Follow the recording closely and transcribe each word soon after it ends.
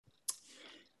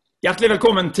Hjertelig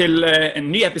velkommen til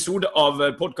en ny episode av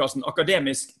podcasten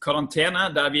Akademisk karantene,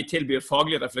 der vi tilbyr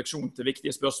faglig refleksjon til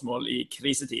viktige spørsmål i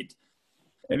krisetid.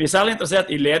 Vi særlig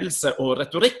interessert i ledelse og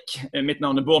retorikk. Mitt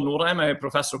navn Bård Norheim, jeg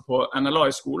professor på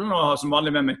NLA-skolen og har som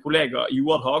vanlig med meg kollega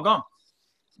Joar Haga.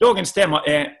 Dagens tema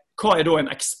hva da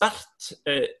en ekspert?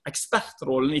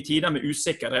 Ekspertrollen i tider med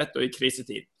usikkerhet og i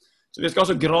krisetid. Så vi skal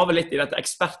altså grave litt i dette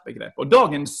ekspertbegrepet. Og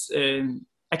dagens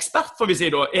ekspert, får vi si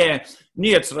da,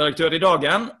 nyhetsredaktør i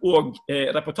Dagen og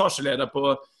reportasjeleder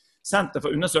på Senter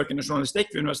for undersøkende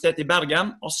journalistikk ved Universitetet i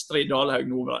Bergen, Astrid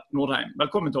Dalhaug Norheim.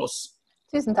 Velkommen til oss.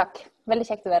 Tusen takk. Veldig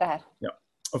kjekt å være her. Ja.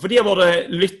 Og for de av våre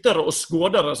lyttere og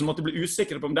skådere som måtte bli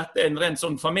usikre på om dette en rent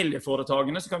sånn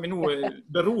familieforetagende, så kan vi nå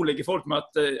berolige folk med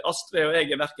at Astrid og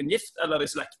jeg hverken gift eller i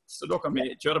slekt. Så da kan vi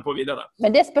kjøre på videre.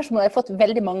 Men det spørsmålet har jeg fått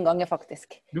veldig mange ganger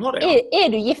faktisk. Du har det, ja. Er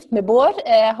du gift med Bård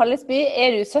Hallesby?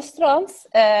 Er du søstre hans?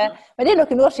 Men det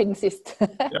noen år siden sist.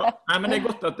 Ja, nei, men det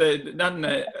godt at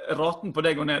den raten på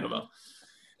det går nedover.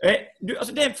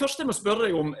 Det første jeg må spørre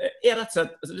deg om rett og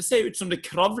slett, det ser ut som det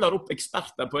kravler opp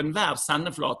eksperter på enhver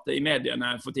sendeflate i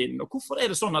mediene for tiden. Og hvorfor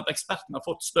det sånn at ekspertene har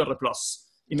fått større plass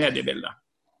i mediebildet?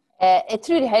 Jeg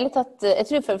tror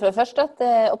for det første at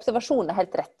observasjonen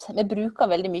helt rett. Vi bruker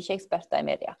veldig mye eksperter i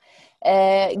media.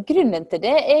 Grunnen til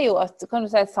det jo at, kan du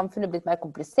si, at samfunnet blitt mer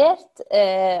komplisert,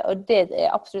 og det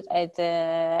absolutt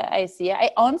en side.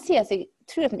 En annen side som jeg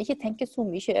tror at man ikke tenker så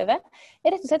mye over,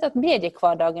 rett og slett at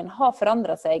mediehverdagen har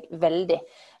forandret seg veldig.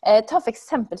 Ta for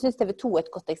eksempel, synes TV 2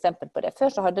 et godt eksempel på det.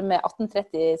 Før så hadde vi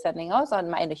 18:30-sendinger, så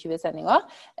hadde vi 21-sendinger,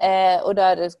 og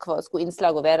der skulle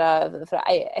innslaget være fra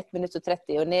 1 minutt og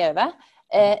 30 og nedover.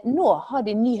 Nå har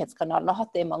de nyhetskanalene hatt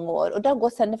det i mange år, og da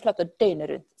går sendeflater døgnet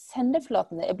rundt.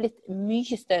 Sendeflatene blitt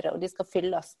mye større, og de skal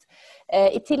fylles.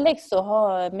 I tillegg så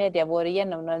har media vært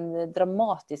gjennom noen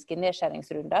dramatiske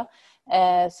nedskjæringsrunder,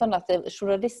 sånn at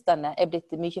journalistene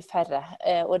blitt mye færre,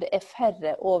 og det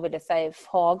færre, og vil jeg si,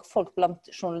 fagfolk blant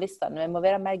journalistene. Vi må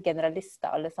være mer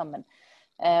generalister alle sammen.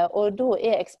 Og da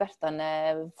ekspertene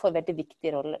for en veldig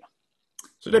viktig rolle da.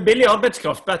 Så det billig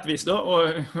arbeidskraft på et vis da,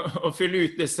 å fylle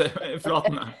ut disse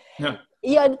flatene? Ja.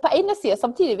 Ja, på ene siden.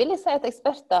 Samtidig vil jeg si at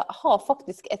eksperter har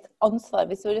faktisk et ansvar.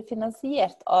 Hvis vi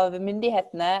finansiert av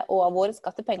myndighetene og av våre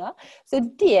skattepenger, så en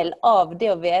del av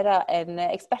det å være en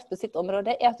ekspert på sitt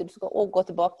område at du skal også gå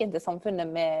tilbake inn til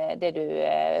samfunnet med det du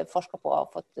forsker på og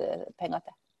har fått penger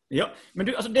til. Ja,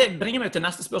 men det bringer meg til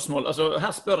neste spørsmål.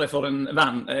 Her spør jeg for en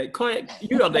venn. Hva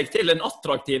gjør deg til en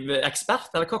attraktiv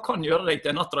ekspert, eller hva kan gjøre deg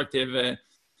til en attraktiv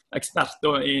ekspert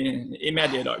da, i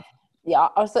mediet i dag? Ja,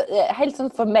 helt sånn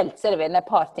formelt så det et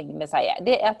par ting vi sier.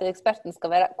 Det at eksperten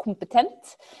skal være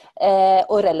kompetent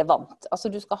og relevant.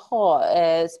 Du skal ha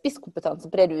spisskompetanse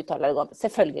på det du uttaler deg om,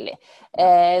 selvfølgelig.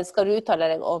 Skal du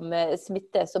uttale deg om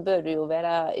smitte, så bør du jo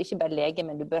være ikke bare lege,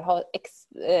 men du bør ha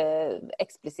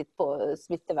eksplisitt på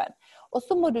smittevern. Og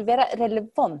så må du være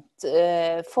relevant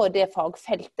for det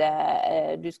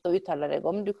fagfeltet du skal uttale deg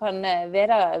om. Du kan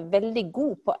være veldig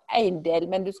god på en del,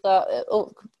 men du skal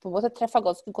på en måte treffe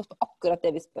ganske godt på akkurat det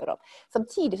vi spør om.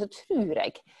 Samtidig så tror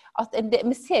jeg at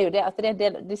vi ser jo det at det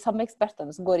del de samme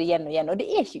ekspertene som går igjen og igjen, og det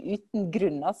ikke uten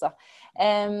grunn, altså.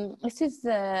 Jeg synes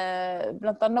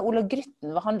blant annet Ola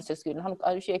Grytten ved Handelshøyskolen, han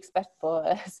jo ikke ekspert på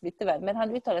smittevern, men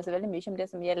han uttaler seg veldig mye om det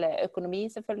som gjelder økonomi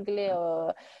selvfølgelig,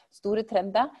 og store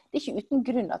trender. Det ikke uten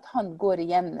grunn at han går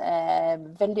igjen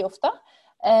veldig ofte.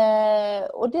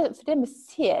 Og for det vi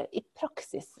ser i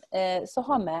praksis, så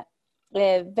har vi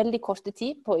veldig korte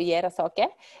tid på å gjøre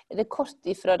saker. Det kort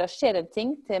ifra det skjer en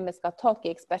ting til vi skal ha tak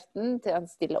i eksperten til han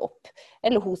stiller opp,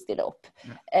 eller hun stiller opp.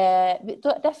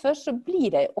 Derfor så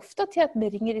blir det ofte til at vi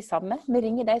ringer de samme. Vi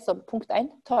ringer de som, punkt 1,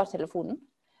 tar telefonen.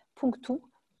 Punkt 2,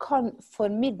 kan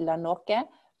formidle noe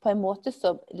på en måte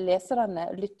som leserne,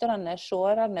 lytterne,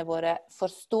 seerne våre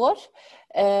forstår,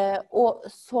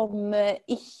 og som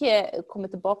ikke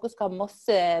kommer tilbake og skal ha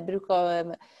masse bruk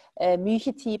av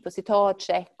mye tid på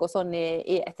sitatsjekk og sånn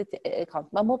i etterkant.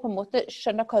 Man må på en måte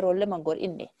skjønne hva rolle man går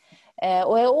inn i.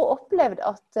 Og jeg har også opplevd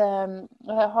at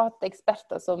jeg har hatt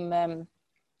eksperter som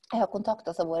jeg har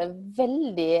kontaktet som har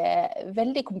vært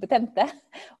veldig kompetente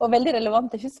og veldig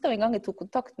relevante. Jeg husker en gang jeg tok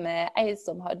kontakt med en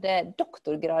som hadde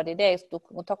doktorgrad i det jeg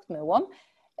tok kontakt med henne om.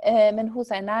 Men hun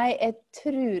sier, nei, jeg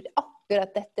tror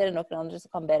akkurat dette noen andre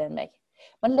som kan bedre enn meg.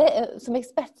 Men som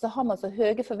ekspert så har man så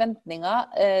høye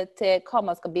forventninger til hva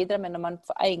man skal bidra med når man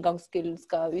for en gangs skyld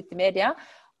skal ut i media,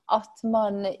 at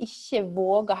man ikke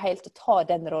våger helt å ta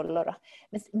den rollen.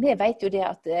 Men vi vet jo det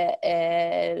at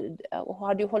hun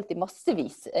hadde jo holdt i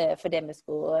massevis for det vi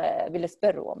ville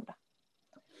spørre om. Da.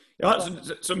 Ja,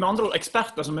 så med andre ord,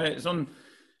 eksperter som sånn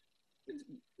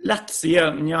lett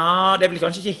sier, ja, det vel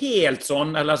kanskje ikke helt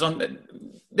sånn, eller sånn,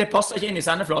 det passer ikke inn i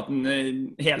sendeflaten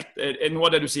helt, noe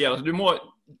av det du sier. Altså,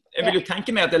 jeg vil jo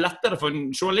tenke meg at det lettere for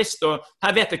en journalist, og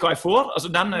her vet jeg hva jeg får.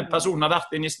 Altså, denne personen har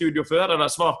vært inne i studio før,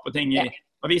 eller svart på ting i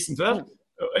avisen før.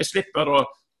 Og jeg slipper å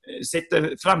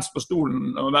sitte fremst på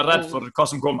stolen og være redd for hva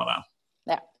som kommer der.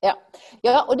 Ja,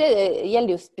 og det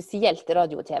gjelder jo spesielt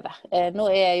radio og TV. Nå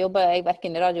jobber jeg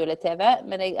hverken i radio eller TV,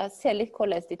 men jeg ser litt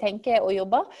hvordan de tenker og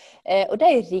jobber. Og de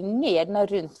ringer gjerne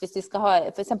rundt, hvis de skal ha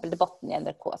for eksempel debatten i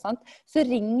NRK, sant? Så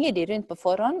ringer de rundt på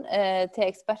forhånd til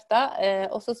eksperter,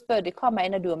 og så spør de, hva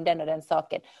mener du om den og den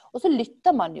saken? Og så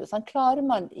lytter man jo, sånn, klarer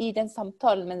man i den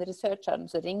samtalen med researcheren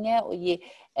som ringer og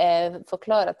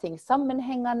forklarer ting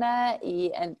sammenhengende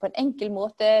på en enkel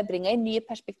måte, bringer inn nye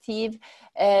perspektiv,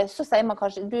 så sier man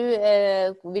kanskje,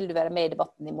 vil du være med i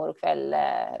debatten i morgen kveld?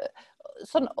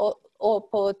 Sånn, og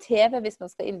på TV, hvis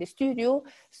man skal inn i studio,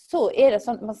 så det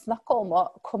sånn at man snakker om å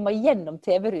komme gjennom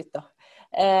TV-ruta.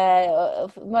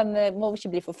 Man må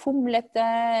ikke bli for fomlete,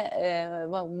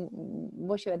 man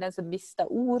må ikke være den som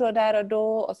mister ordene der og da,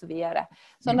 og så videre.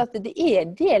 Sånn at det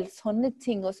en del sånne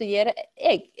ting, og så gjør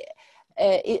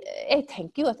jeg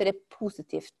tenker jo at det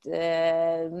positivt,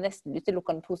 nesten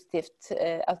utelukkende positivt,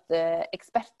 at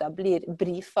eksperter blir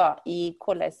briefa i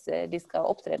hvordan de skal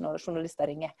opptre når journalister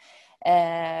ringer.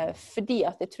 Fordi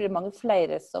at jeg tror det mange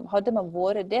flere som, hadde man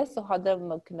vært det, så hadde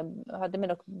vi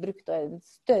nok brukt en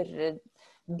større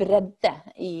bredde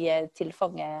i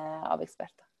tilfanget av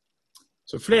eksperter.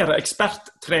 Så flere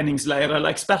eksperttreningsleirer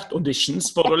eller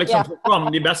ekspertauditions for å liksom få fram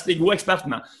de beste, de gode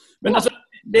ekspertene. Men altså,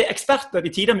 det eksperter i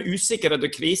tider med usikkerhet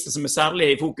og krise som særlig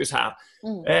i fokus her.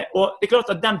 Og det klart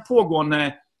at den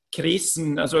pågående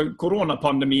krisen, altså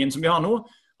koronapandemien som vi har nå,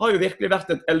 har jo virkelig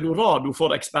vært et eldorado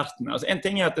for ekspertene. Altså, en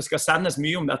ting at det skal sendes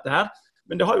mye om dette her,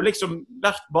 men det har jo liksom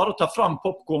vært bare å ta fram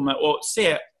popcornet og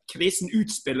se krisen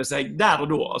utspille seg der og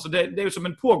da. Altså, det jo som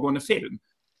en pågående film.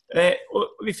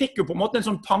 Og vi fikk jo på en måte en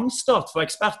sånn pangstart for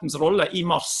ekspertens rolle i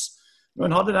mars, når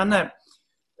en hadde denne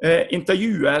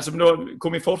intervjuet som da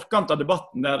kom i forkant av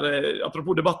debatten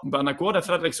apropos debatten på NRK, der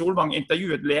Fredrik Solvang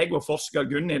intervjuet lege og forsker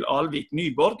Gunhild Alvik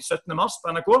Nyborg 17. mars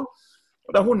på NRK,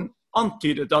 og der hun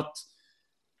antydet at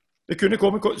det kunne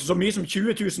komme så mye som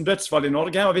 20 000 dødsfall i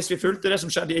Norge, og hvis vi fulgte det som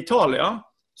skjedde i Italia,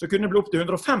 så kunne det bli opp til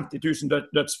 150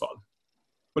 000 dødsfall.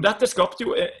 Og dette skapte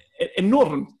jo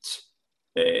enormt,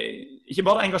 ikke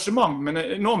bare engasjement, men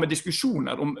enorme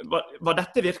diskusjoner om var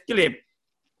dette virkelig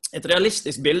et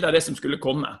realistisk bilde av det som skulle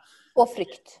komme. Og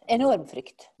frykt. Enorm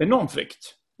frykt. Enorm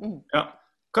frykt. Ja.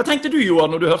 Hva tenkte du, Joar,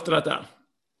 når du hørte dette her?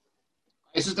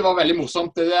 Jeg synes det var veldig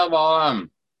morsomt.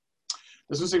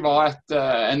 Det synes jeg var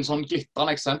en sånn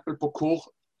glitrende eksempel på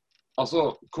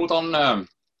hvordan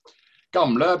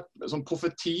gamle sånn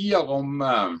profetier om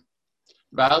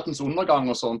verdens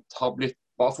undergang og sånt har blitt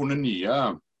bare funnet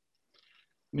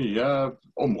nye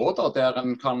områder der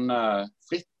en kan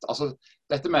fritt, altså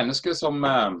dette mennesket som,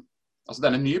 altså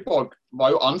denne Nyborg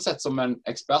var jo ansett som en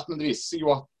ekspert, men det viste seg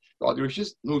jo at du hadde jo ikke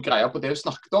noe greier på det hun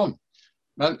snakket om.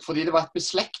 Men fordi det var et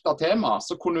beslektet tema,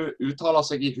 så kunne hun uttale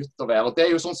seg i hytt og vær. Og det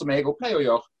jo sånn som jeg også pleier å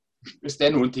gjøre. Hvis det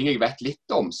noen ting jeg vet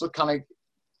litt om, så kan jeg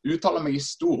uttale meg i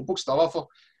store bokstaver,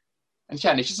 for en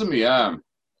kjenner ikke så mye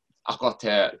akkurat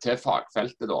til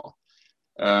fagfeltet da.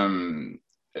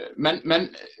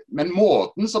 Men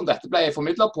måten som dette ble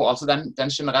formidlet på, altså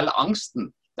den generelle angsten,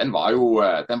 den var jo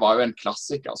en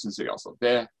klassiker, synes jeg. Altså.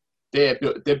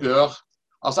 Det bør,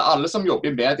 altså alle som jobber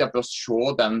i media bør se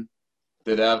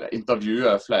det der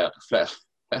intervjuet flere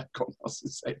ganger,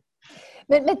 synes jeg.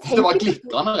 Det var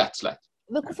glitrende, rett og slett.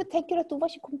 Men hvorfor tenker du at hun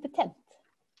var ikke kompetent?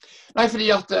 Nei,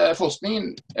 fordi at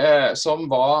forskningen som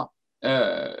var,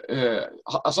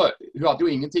 altså hun hadde jo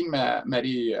ingenting med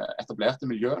de etablerte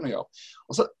miljøene å gjøre.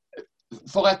 Altså,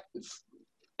 for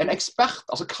en ekspert,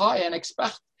 altså hva en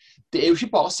ekspert? Det jo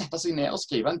ikke bare å sette seg ned og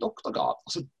skrive en doktorgrad.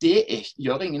 Altså, det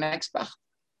gjør ingen ekspert.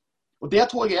 Og det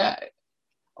tror jeg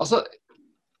altså,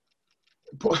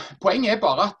 poenget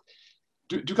bare at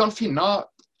du kan finne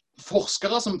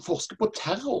forskere som forsker på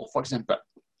terror, for eksempel,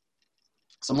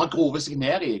 som har grovet seg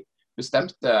ned i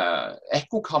bestemte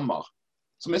ekkokammer,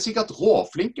 som sikkert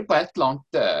råflinke på et eller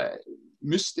annet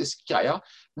mystisk greie,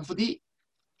 men fordi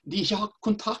de ikke har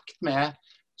kontakt med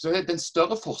den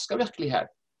større forskervirkelighet,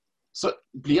 så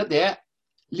blir det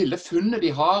lille funnet de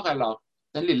har, eller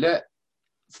den lille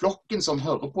flokken som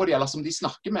hører på de, eller som de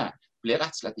snakker med, blir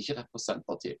rett og slett ikke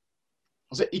representativ.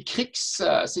 Altså, i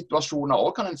krigssituasjoner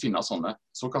også kan en finne sånne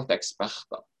såkalte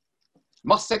eksperter.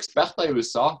 Masse eksperter i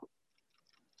USA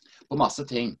på masse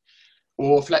ting.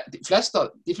 Og de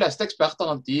fleste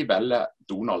eksperterne, de velger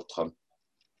Donald Trump.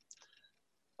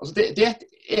 Altså, det et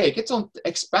eget sånt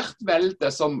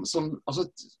ekspertvelde som altså,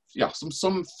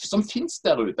 som finnes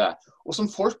der ute, og som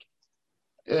folk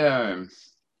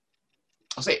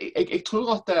altså jeg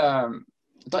tror at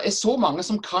det så mange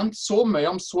som kan så mye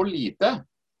om så lite,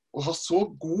 og har så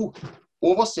god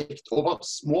oversikt over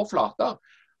små flater,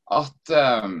 at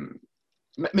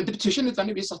men det betyr ikke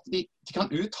nødvendigvis at de kan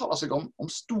uttale seg om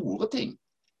store ting,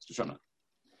 hvis du skjønner.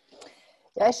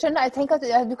 Ja, jeg skjønner. Jeg tenker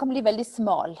at du kan bli veldig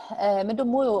smal, men da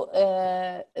må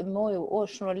jo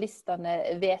også journalistene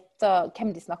vite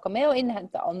hvem de snakker med, og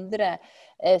innhente andre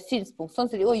synspunkt,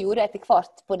 sånn som de også gjorde etter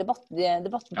hvert på debatten.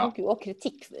 Debatten tok jo også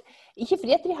kritikk. Ikke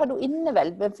fordi at de hadde henne inne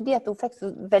vel, men fordi at hun fikk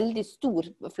så veldig stor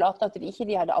flate at de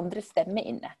ikke hadde andre stemmer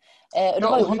inne.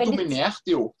 Og hun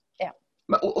dominerte jo. Ja.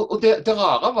 Og det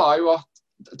rare var jo at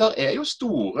der jo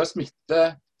store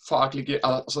smittefaglige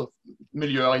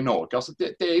miljøer i Norge. Altså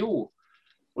det jo,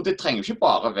 og det trenger ikke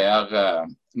bare være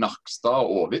Nakstad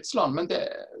og Aavitsland,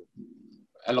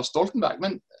 eller Stoltenberg,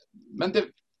 men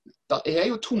der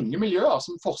jo tunge miljøer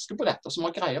som forsker på dette, som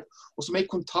har greie, og som i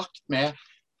kontakt med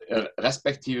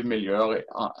respektive miljøer i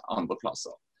andre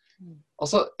plasser.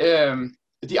 Altså,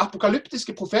 de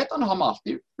apokalyptiske profetene har vi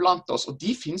alltid blant oss, og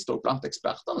de finnes da blant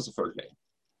ekspertene selvfølgelig.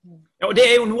 Ja, og det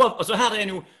jo noe av, altså her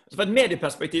jo, fra et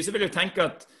medieperspektiv så vil jeg tenke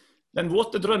at den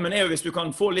våte drømmen jo hvis du kan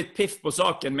få litt piff på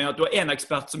saken med at du har en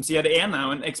ekspert som sier det ene,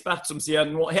 og en ekspert som sier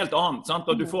noe helt annet, sant?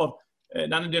 Og du får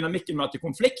denne dynamikken med at det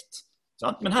konflikt,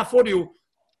 sant? Men her får du jo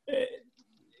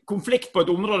konflikt på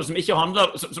et område som ikke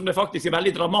handler, som det faktisk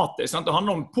veldig dramatisk, sant? Det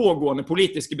handler om pågående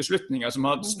politiske beslutninger som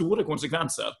har store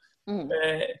konsekvenser.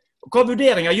 Hva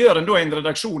vurderinger gjør en da i en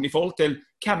redaksjon i forhold til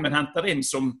hvem en henter inn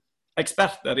som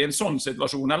eksperter i en sånn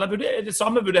situasjon, eller det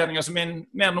samme vurderinger som i en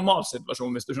mer normal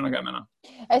situasjon, hvis du skjønner hva jeg mener?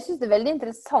 Jeg synes det veldig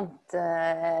interessant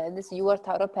det som Joar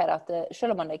tar opp her, at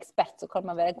selv om man ekspert, så kan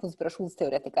man være en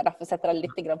konspirasjonsteoretiker, derfor setter jeg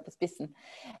litt grann på spissen.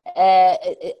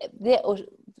 Det å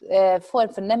få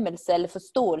en fornemmelse eller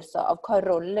forståelse av hva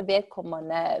rolle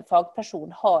vedkommende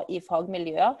fagperson har i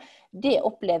fagmiljøet, det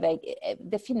opplever jeg,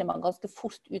 det finner man ganske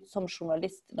fort ut som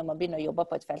journalist når man begynner å jobbe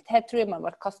på et felt. Her tror jeg man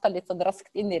ble kastet litt sånn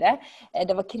raskt inn i det.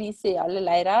 Det var krise i alle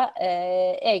leirer.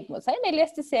 Jeg må si, når jeg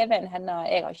leste CV-en henne,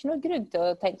 jeg har ikke noen grunn til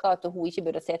å tenke at hun ikke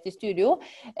burde sette i studio,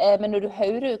 men når du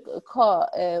hører hva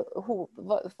hun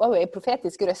var jo en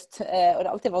profetisk røst, og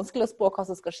det alltid vanskelig å spå hva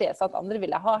som skal skje, sant? Andre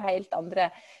ville ha helt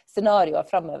andre scenarioer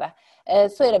fremover.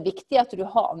 Så det viktig at du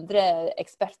har andre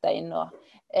eksperter inn og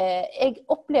jeg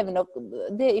opplever nok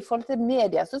det i forhold til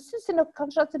media, så synes jeg nok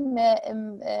kanskje at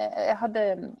jeg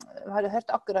hadde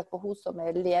hørt akkurat på hun som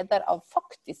leder av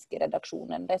faktisk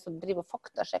redaksjonen, de som driver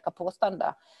faktasjekker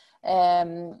påstander.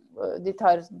 De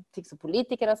tar ting som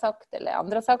politikere har sagt, eller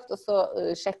andre har sagt, og så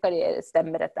sjekker de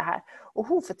stemmer dette her.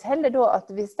 Og hun forteller da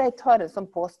at hvis de tar en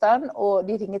sånn påstand, og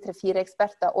de ringer 3-4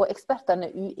 eksperter, og ekspertene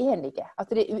uenige,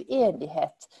 at det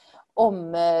uenighet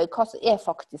om hva som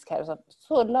faktisk her, og sånt,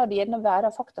 så la de gjerne være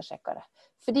faktasjekkere.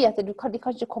 Fordi at de kan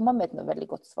ikke komme med noe veldig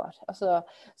godt svar. Altså,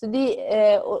 så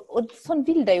og sånn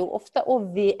vil det jo ofte,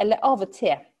 eller av og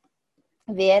til,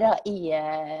 være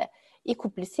i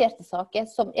kompliserte saker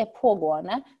som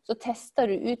pågående. Så tester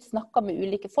du ut, snakker med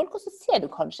ulike folk, og så ser du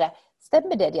kanskje,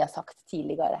 stemmer det de har sagt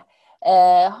tidligere?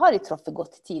 Har de truffet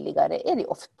godt tidligere? De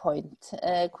off point?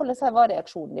 Hvordan var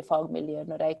reaksjonen i fagmiljøet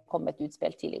når de kom med et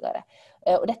utspill tidligere?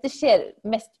 Og dette skjer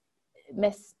mest,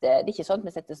 det ikke sånn at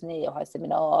vi setter oss ned og har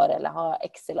seminar eller har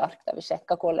Excel-ark der vi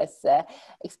sjekker hvordan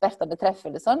ekspertene treffer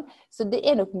eller sånn. Så det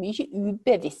nok mye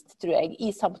ubevisst, tror jeg,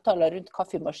 i samtaler rundt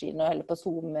kaffemaskinen eller på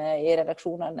Zoom i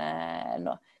redaksjonene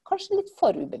nå. Kanskje litt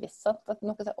for ubevisst, sant? At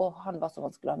noen sier, han var så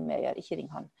vanskelig å ha med å gjøre, ikke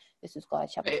ring han hvis du skal ha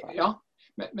kjapt svar. Ja,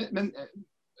 men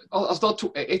altså,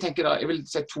 jeg vil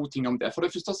si 2 ting om det. For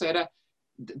det første så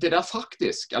det der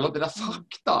faktisk, eller det der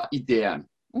fakta-ideen,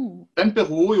 den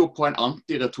beror jo på en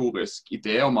antiretorisk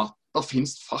idé om at det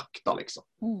finnes fakta, liksom.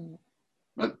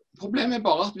 Men problemet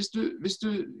bare at hvis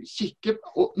du kikker,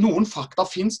 og noen fakta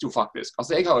finnes jo faktisk.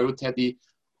 Altså jeg har jo til de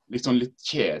liksom litt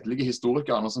kjedelige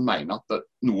historikerne som mener at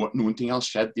noen ting har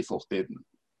skjedd i fortiden.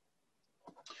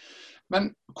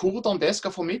 Men hvordan det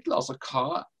skal formidle, altså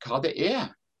hva det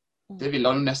det vil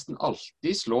jo nesten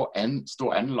alltid stå en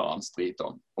eller annen strid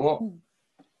om.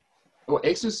 Og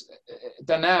jeg synes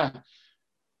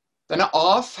denne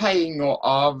avfeiingen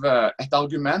av et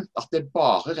argument at det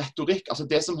bare retorikk, altså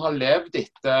det som har levd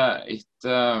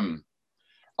etter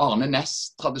Arne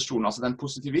Næss-tradisjonen, altså den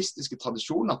positivistiske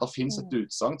tradisjonen, at det finnes et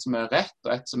utsagn som rett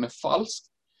og et som falskt.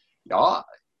 Ja,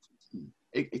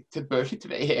 jeg tilbøyer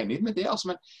til å være enig med det,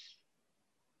 altså,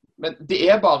 men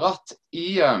det bare at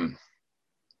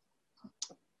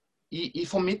i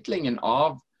formidlingen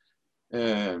av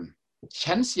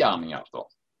kjensgjerninger, da,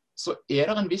 så det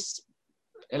en viss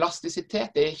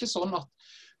elastisitet. Det ikke sånn at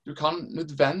du kan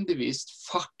nødvendigvis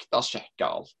faktasjekke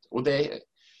alt. Og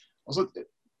altså,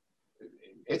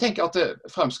 jeg tenker at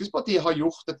Fremskrittspartiet har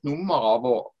gjort et nummer av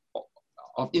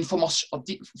informasjon.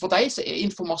 For deg så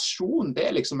informasjon,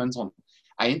 det liksom en sånn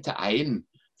en-til-en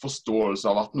forståelse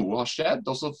av at noe har skjedd,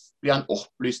 og så blir en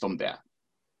opplyst om det.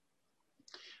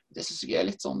 Det synes jeg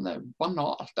litt sånn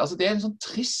banalt. Altså, det en sånn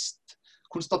trist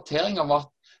konstatering av at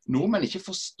nordmenn ikke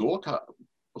forstår hva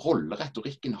rolle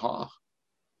retorikken har.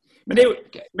 Men,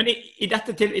 i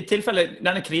dette i tilfellet,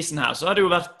 denne krisen her, så har det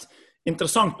jo vært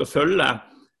interessant å følge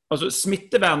altså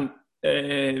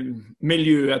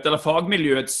smittevernmiljøet eller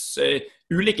fagmiljøets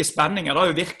ulike spenninger har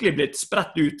jo virkelig blitt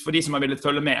spredt ut for de som har villet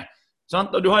følge med.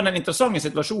 Sant? Og du har den interessante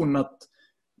situasjonen at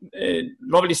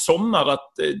det var vel i sommer at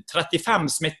 35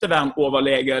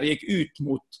 smittevernoverleger gikk ut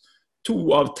mot 2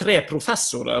 av 3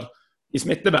 professorer i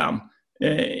smittevern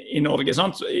i Norge,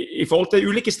 sant? I forhold til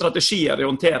ulike strategier i å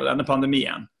håndtere denne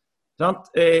pandemien. Sant?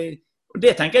 Og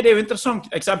det tenker jeg det er jo et interessant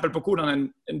eksempel på hvordan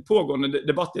en pågående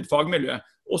debatt i et fagmiljø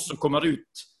også kommer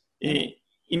ut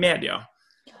i media.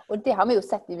 Og det har vi jo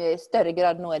sett i større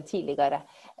grad nå enn tidligere.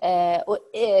 Og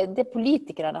det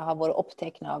politikerne har vært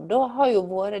opptatt av, da har jo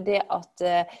vært det at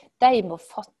de må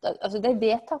fatte, altså de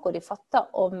vedtakene de fatter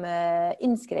om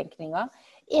innskrenkninger,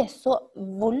 er så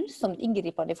voldsomt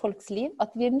inngripende i folks liv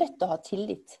at vi er nødt til å ha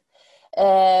tillit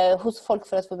hos folk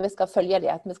for at vi skal følge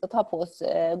dem, at vi skal ta på oss,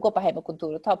 gå på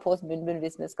hjemmekontor og ta på oss munnbind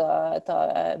hvis vi skal ta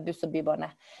buss og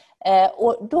bybane.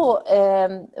 Og da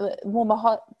må man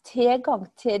ha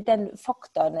tilgang til den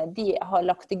faktaene de har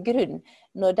lagt til grunn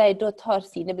når de da tar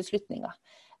sine beslutninger.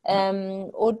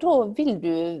 Og da vil du,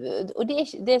 og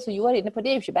det som Joar er inne på, det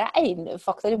er jo ikke bare en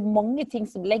fakta, det er mange ting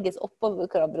som legges oppover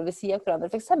hverandre og ved siden av hverandre.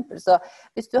 For eksempel så,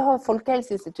 hvis du har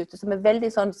Folkehelseinstituttet som er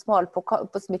veldig sånn smal på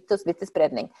smitte og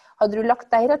smittespredning, hadde du lagt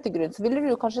deres til grunn, så ville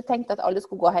du kanskje tenkt at alle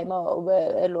skulle gå hjemme og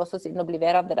låse oss inn og bli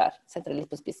værende der, setter det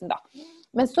litt på spissen da.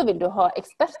 Men så vil du ha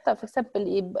eksperter, for eksempel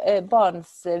i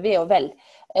barns ve og vel,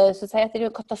 som sier at det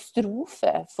er en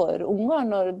katastrofe for unger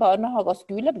når barnehager og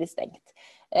skoler blir stengt.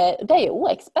 De er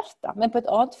jo eksperter, men på et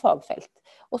annet fagfelt.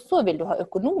 Og så vil du ha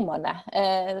økonomene,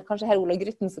 kanskje her Ola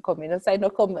Grytten som kommer inn og sier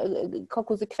noe om hva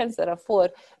konsekvenser det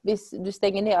får hvis du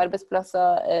stenger ned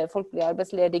arbeidsplasser, folk blir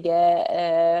arbeidsledige,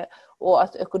 og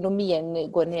at økonomien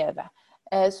går nedover.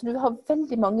 Så du har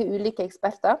veldig mange ulike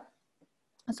eksperter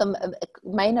som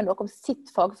mener noe om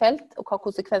sitt fagfelt og hva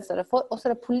konsekvenser det får, og så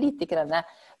er det politikerne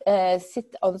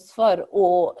sitt ansvar å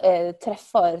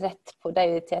treffe rett på de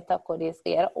tiltakene de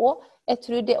skal gjøre. Og jeg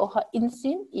tror det å ha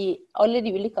innsyn i alle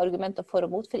de ulike argumenter for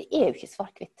og mot, for det er jo ikke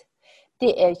svart-hvitt.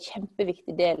 Det er en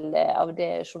kjempeviktig del av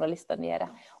det journalistene gjør,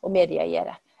 og media gjør.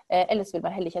 Ellers vil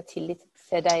man heller ikke ha tillit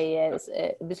til de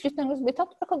beslutningene som blir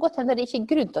tatt. Det kan godt hende det ikke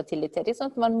er grunn til å ha tillit til det,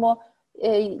 sånn at man må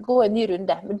gå en ny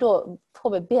runde, men da får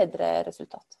vi bedre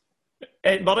resultat.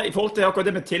 Bare i forhold til akkurat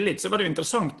det med tillit, så var det jo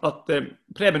interessant at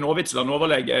Preben Aavitsland,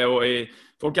 overlege og i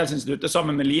Folkehelseinstituttet,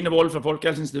 sammen med Line Wold fra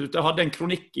Folkehelseinstituttet, hadde en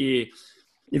kronikk i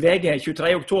VG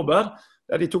 23. oktober,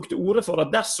 der de tok til orde for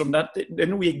at dersom det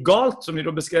nå gikk galt, som de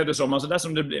da beskrev det som, altså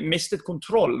dersom det mistet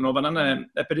kontrollen over denne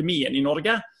epidemien i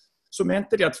Norge, så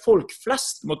mente de at folk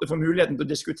flest måtte få muligheten til å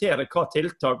diskutere hva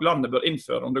tiltak landet bør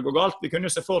innføre om det går galt. Vi kunne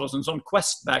jo se for oss en sånn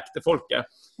quest-back til folket,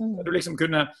 der du liksom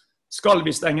kunne, skal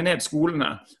vi stenge ned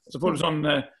skolene? Så får du sånn,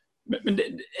 men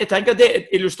jeg tenker at det er en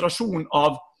illustrasjon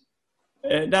av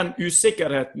den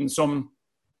usikkerheten som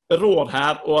rår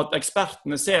her, og at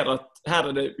ekspertene ser at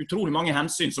her er det utrolig mange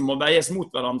hensyn som må veies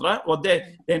mot hverandre, og at det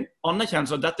er en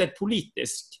anerkjennelse at dette er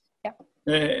politisk,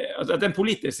 at det er en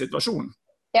politisk situasjon.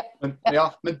 Ja.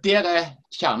 Men der er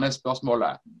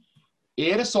kjernespørsmålet.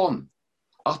 Er det sånn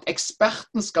at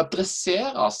eksperten skal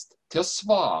dresseres til å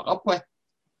svare på et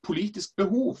politisk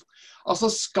behov?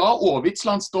 Altså skal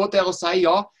Aavitsland stå der og si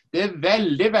ja, det er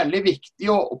veldig, veldig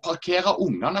viktig å parkere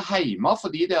ungene hjemme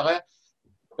fordi det er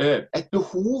et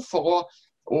behov for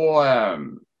å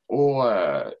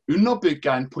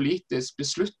underbygge en politisk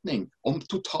beslutning om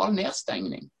total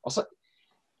nedstengning. Altså,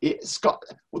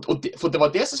 for det var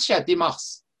det som skjedde i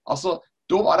mars. Altså,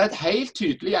 da var det helt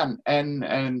tydelig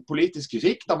en politisk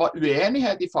rigg. Det var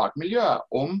uenighet i fagmiljøet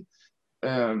om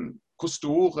hvor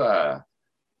stor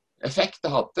effekt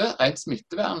det hadde rent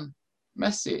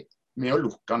smittevernmessig med å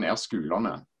lukke ned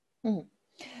skolene.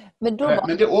 Men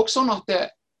det er også sånn at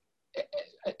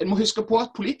en må huske på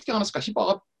at politikerne skal ikke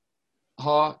bare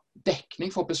ha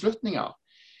dekning for beslutninger.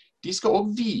 De skal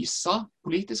også vise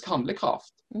politisk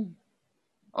handlekraft.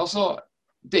 Altså,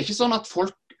 det er ikke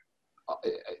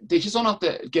sånn at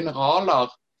generaler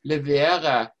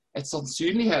leverer et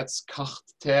sannsynlighetskart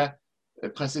til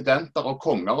presidenter og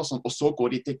konger og sånt, og så går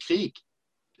de til krig.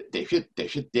 Det er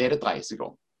ikke det dreier seg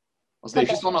om. Altså, det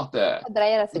ikke sånn at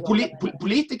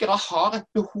politikere har et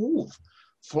behov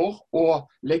for å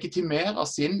legitimere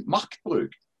sin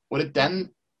maktbruk, og det den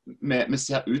vi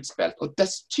ser utspilt. Og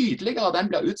dess tydeligere den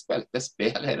blir utspilt, dess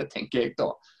bedre det, tenker jeg da.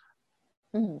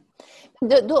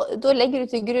 Da legger du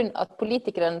til grunn at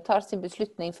politikerne tar sin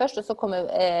beslutning først, og så kommer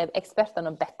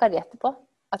ekspertene og backer de etterpå?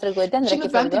 At det går i den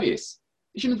rekkefølgen?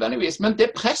 Ikke nødvendigvis, men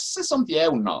det presset som de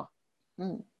under,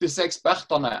 disse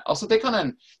ekspertene, altså det kan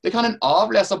en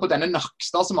avlese på denne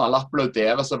Nakstad som alle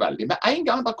applauderer så veldig. Men en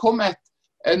gang det kommer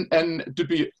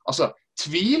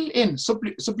tvil inn, så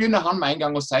begynner han med en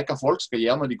gang å si hva folk skal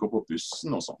gjøre når de går på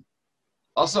bussen og sånn.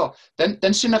 Altså,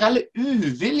 den generelle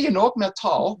uviljen også med å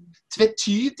ta opp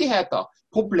tvetydigheter,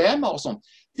 problemer og sånn,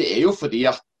 det jo fordi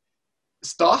at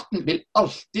staten vil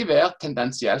alltid være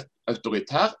tendensielt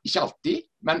autoritær, ikke alltid,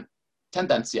 men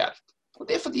tendensielt. Og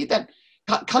det fordi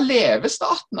hva lever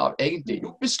staten av egentlig?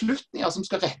 Jo, beslutninger som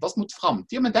skal rettes mot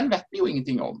fremtiden, men den vet vi jo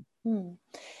ingenting om.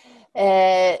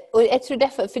 Og jeg tror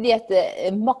derfor, fordi at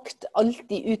makt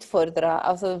alltid utfordrer,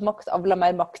 altså makt avler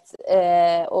mer makt,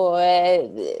 og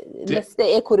neste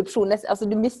korrupsjon, altså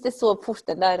du mister så fort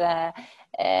den der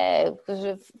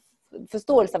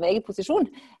forståelse av egen posisjon.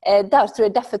 Derfor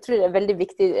tror jeg det veldig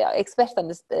viktig,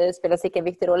 ekspertene spiller sikkert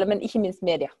en viktig rolle, men ikke minst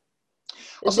media.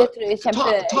 Altså,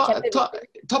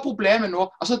 ta problemet nå,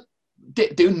 altså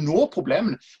det jo nå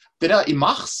problemet, det der i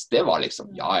mars, det var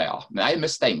liksom, nei, vi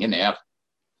stenger ned.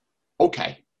 Ok,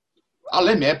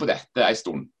 alle med på dette en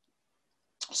stund.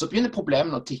 Så begynner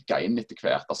problemene å tikke inn etter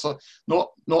hvert. Altså,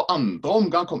 når andre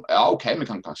omgang kommer, ok, vi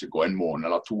kan kanskje gå en måned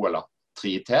eller 2 eller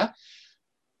 3 til.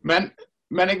 Men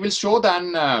jeg vil se den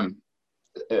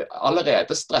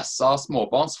allerede stresset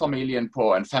småbarnsfamilien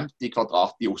på en 50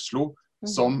 kvadrat i Oslo,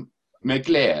 som med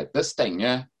glede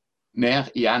stenger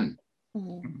ned igjen.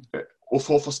 Og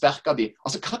får forsterket de.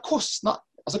 Altså, hva kostnad?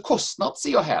 Altså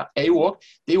kostnadssiden her det jo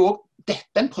også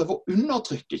dette en prøver å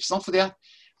undertrykke, ikke sant? Fordi at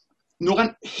når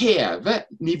en hever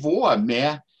nivået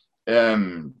med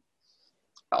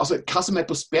altså hva som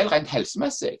på spill rent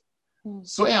helsemessig,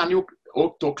 så han jo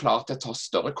også da klar til å ta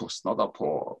større kostnader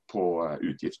på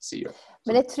utgiftssiden.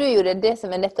 Men jeg tror jo det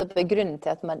som nettopp grunnen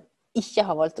til at man ikke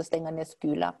har valgt å stenge ned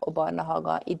skoler og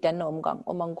barnehager i denne omgang,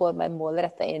 og man går med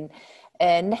målrettet inn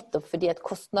nettopp fordi at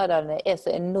kostnadene så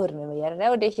enorme med å gjøre det,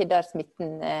 og det ikke der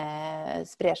smitten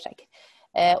sprer seg.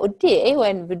 Og det jo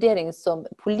en vurdering som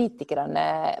politikerne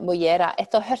må gjøre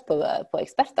etter å ha hørt på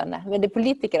ekspertene, men det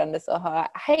politikerne som har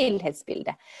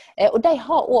helhetsbildet. Og de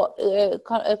har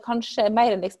også kanskje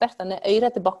mer enn ekspertene øyre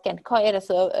til bakken. Hva det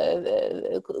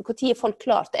hvor tid folk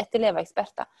klart å etterleve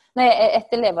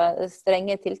etterleve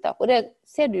strenge tiltak? Og det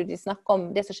ser du de snakker om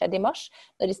det som skjedde i mars,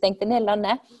 når de stengte ned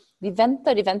landet. De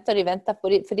venter,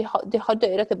 for de hadde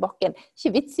øyre til bakken.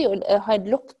 Ikke vits i å ha en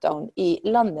lockdown i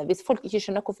landet hvis folk ikke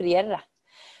skjønner hvorfor de gjør det.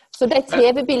 Så de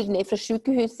TV-bildene fra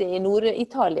sykehuset i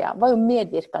Nord-Italia var jo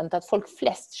medvirkende til at folk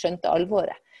flest skjønte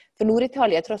alvoret. For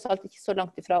Nord-Italia tross alt ikke så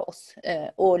langt ifra oss,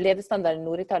 og levestandarden i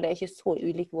Nord-Italia ikke så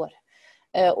ulik vår.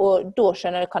 Og da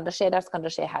skjønner de, kan det skje der, så kan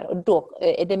det skje her. Og da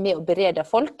det med å berede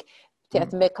folk til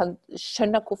at vi kan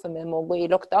skjønne hvorfor vi må gå i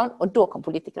lockdown, og da kan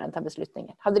politikerne ta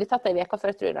beslutningen. Hadde de tatt det i veka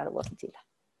før, tror jeg det hadde gått en tidlig.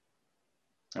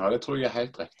 Ja, det tror jeg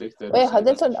helt riktig. Og jeg hadde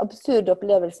en sånn absurd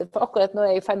opplevelse, for akkurat nå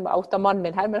jeg i ferd med å oute mannen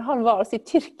min her, men han var altså i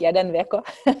Tyrkia den veka.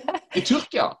 I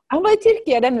Tyrkia? Han var i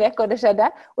Tyrkia den veka det skjedde,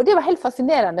 og det var helt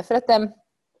fascinerende, for at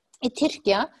i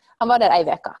Tyrkia, han var der en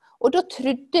veka, og da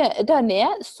trodde der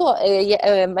nede, så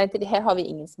mente de, her har vi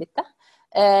ingen smitte,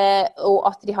 og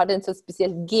at de hadde en sånn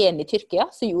spesiell gen i Tyrkia,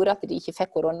 som gjorde at de ikke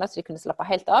fikk korona, så de kunne slappe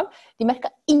helt av. De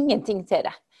merket ingenting til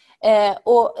det.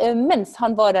 Og mens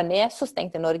han var der nede, så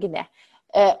stengte Norge ned.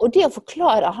 Og det å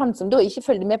forklare han som da ikke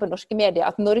følger med på norske medier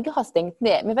at Norge har stengt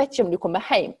ned, vi vet ikke om du kommer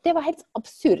hjem, det var helt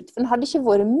absurd, for han hadde ikke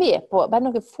vært med på bare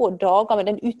noen få dager med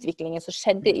den utviklingen som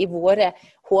skjedde i våre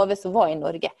HV som var i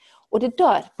Norge. Og det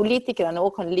der politikerne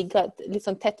også kan ligge litt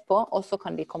sånn tett på, og så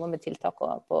kan de komme med tiltak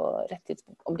på rett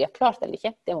tidspunkt. Om de har klart eller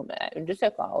ikke, det må vi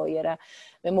undersøke og gjøre.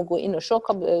 Vi må gå inn og se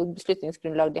hva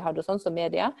beslutningsgrunnlag de hadde og sånn som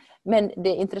media, men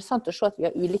det interessant å se at vi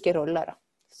har ulike roller da.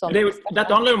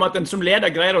 Dette handler jo om at en som leder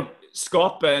greier å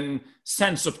skape en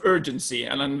sense of urgency,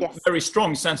 eller en very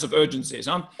strong sense of urgency.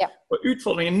 Sant? Ja. Og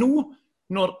utfordringen nå,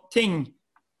 når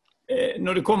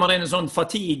det kommer inn en sånn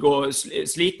fatigue og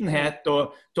slitenhet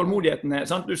og tålmodigheten,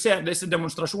 sant? Du ser disse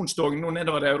demonstrasjonstogene nå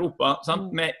nedover i Europa, sant?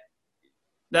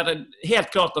 Der det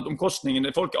helt klart at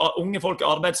omkostningene, unge folk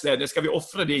arbeidsledige, skal vi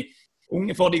offre de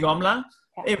unge for de gamle,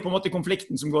 det jo på en måte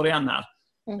konflikten som går igjen her.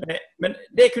 Men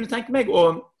det jeg kunne tenke meg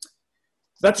å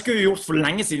Dette skulle vi gjort for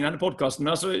lenge siden i denne podcasten,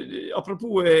 men altså,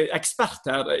 apropos ekspert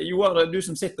her, Joar, du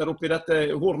som sitter oppe i dette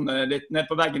hornet litt ned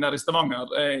på veggen der i Stavanger,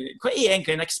 hva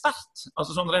egentlig en ekspert?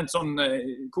 Altså sånn rent sånn,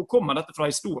 hvor kommer dette fra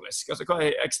historisk? Altså hva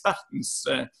ekspertens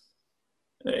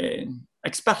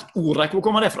ekspertordet, hvor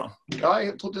kommer det fra? Ja,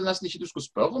 jeg trodde nesten ikke du skulle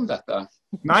spørre om dette.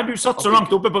 Nei, du satt så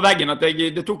langt oppe på veggen at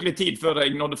det tok litt tid før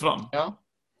jeg nådde fram. Ja.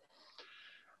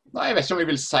 Nei, jeg vet ikke om jeg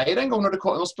vil si det en gang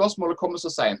når spørsmålet kommer så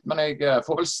sent, men jeg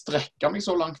får vel strekke meg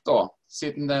så langt da,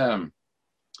 siden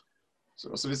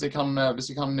så hvis jeg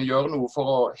kan gjøre noe for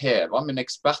å heve min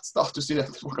ekspertstatus i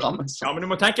dette programmet. Så. Ja, men du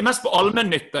må tenke mest på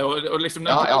allmennytte og liksom...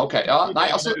 Ja, ok. Ja, nei,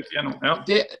 altså,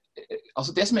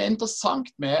 det som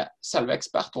interessant med selve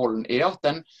ekspertrollen at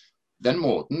den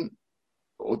måten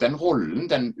og den rollen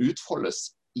den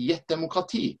utfoldes i et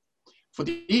demokrati.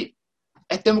 Fordi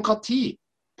et demokrati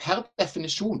per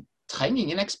definisjon trenger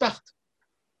ingen ekspert.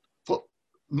 For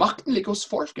makten ligger hos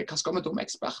folket. Hva skal vi da med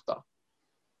eksperter?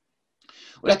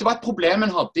 Og dette var et problem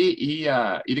en hadde i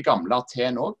det gamle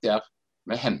Aten også, der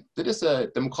vi hentet disse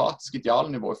demokratiske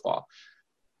idealnivåene fra.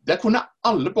 Der kunne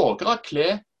alle borgere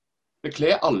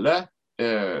bekle alle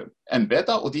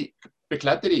embeter, og de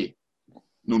bekledde de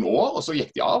noen år, og så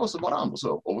gikk de av, og så var det andre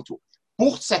som overtok.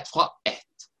 Bortsett fra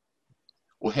ett.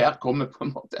 Og her kommer på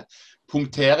en måte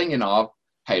punkteringen av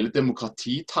hele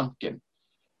demokratitanken.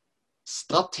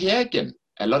 Strategen,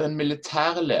 eller den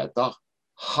militære leder,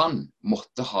 han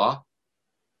måtte ha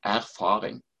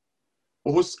erfaring.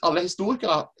 Og hos alle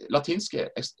historikere, latinske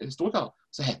historikere,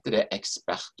 så heter det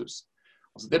expertus.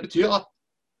 Altså det betyr at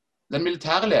den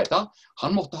militære leder,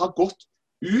 han måtte ha gått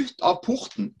ut av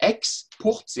porten,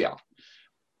 ex-portsida,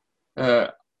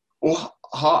 og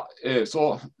så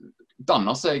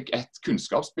dannet seg et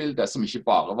kunnskapsbilde som ikke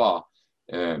bare var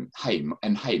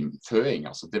en heimføing.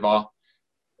 Altså det var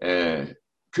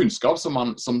kunnskap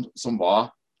som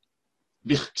var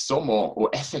virksom og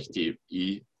effektiv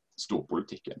i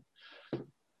storpolitikken.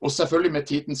 Og selvfølgelig med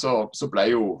tiden så ble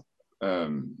jo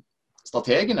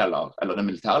strategen eller den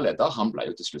militære leder, han ble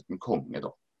jo til slutt en konge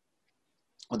da.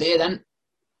 Og det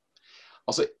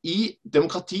altså i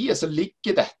demokratiet så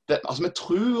ligger dette, altså vi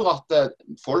tror at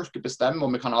folket bestemmer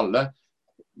og vi kan alle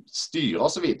styre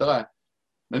og så videre.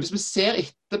 Men hvis vi ser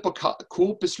etter på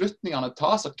hvor beslutningene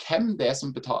tas, og hvem det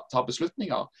som tar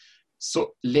beslutninger, så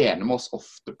lener vi oss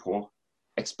ofte på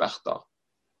eksperter.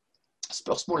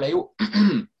 Spørsmålet jo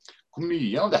hvor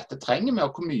mye av dette trenger vi,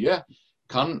 og hvor mye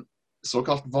kan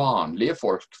såkalt vanlige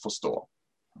folk forstå.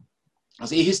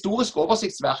 Altså i historisk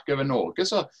oversiktsverk over Norge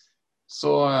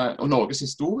og Norges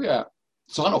historie,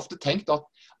 så har han ofte tenkt at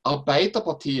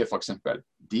Arbeiderpartiet for eksempel,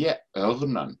 de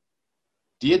ørnen.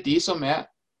 De de som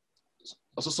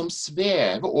altså som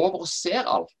svever over og ser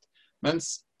alt,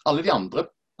 mens alle de andre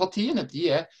partiene,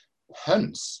 de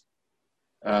høns,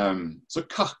 så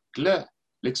kakler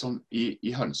liksom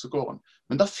i hønsegården.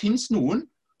 Men det finnes noen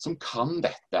som kan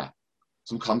dette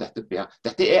bedre.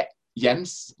 Dette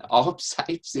Jens Arup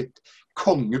Seid sitt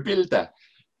kongebilde.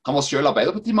 Han var selv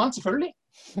Arbeiderpartimann, selvfølgelig.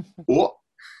 Og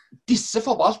disse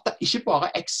forvalter ikke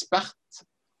bare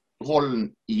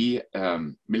ekspertrollen i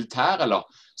militær eller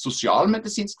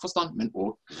sosialmedisinsk forstand, men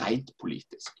også rent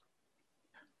politisk.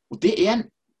 Og det en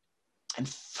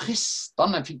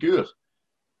fristende figur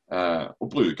å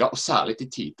bruke, og særlig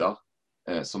til tider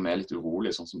som litt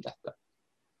urolige, sånn som dette.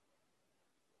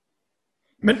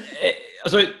 Men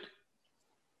altså,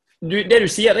 det du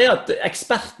sier at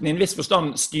eksperten i en viss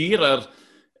forstand styrer,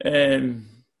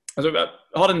 altså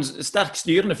har en sterk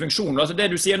styrende funksjon. Altså det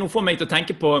du sier nå får meg til å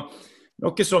tenke på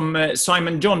noe som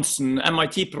Simon Johnson,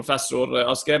 MIT-professor,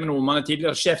 har skrevet noe om. Han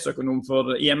tidligere sjefsøkonom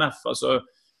for IMF, altså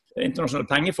internasjonale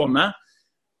pengefondet.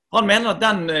 Han mener at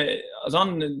han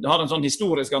har en sånn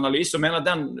historisk analyse, og mener at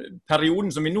den perioden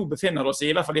som vi nå befinner oss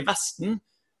i hvert fall i Vesten,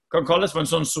 kan kalles for en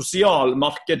sånn sosial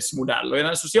markedsmodell. Og i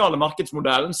den sosiale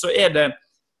markedsmodellen så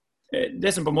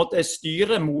det som på en måte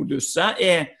styremoduset,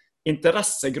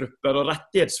 interessegrupper og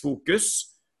rettighetsfokus,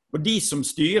 og de som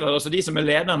styrer, altså de som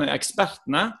lederne,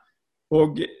 ekspertene,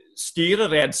 og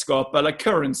styreredskap, eller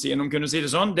currency, om man kunne si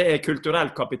det sånn, det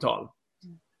kulturell kapital.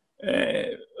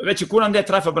 Jeg vet ikke hvordan det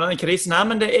treffer på denne krisen her,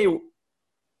 men det jo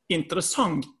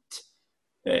interessant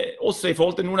også i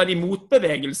forhold til noen av de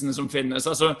motbevegelsene som finnes.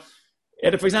 Altså,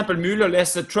 det for eksempel mulig å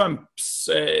lese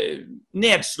Trumps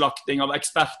nedslakting av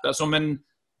eksperter som en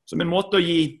måte å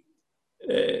gi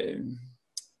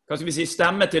hva skal vi si,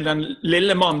 stemme til den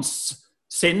lille manns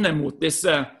sinne mot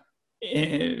disse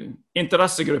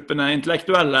interessegruppene,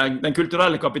 intellektuelle, den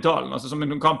kulturelle kapitalen, altså som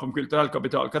en kamp om kulturell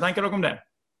kapital. Hva tenker dere om det?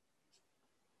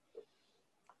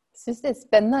 Jeg synes det er et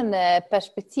spennende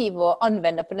perspektiv å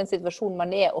anvende på den situasjonen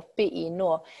man er oppe i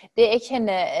nå. Det jeg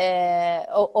kjenner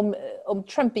om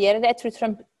Trump gjør det, jeg tror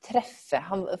Trump treffer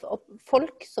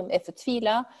folk som er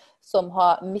fortvilet, som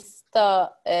har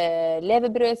mistet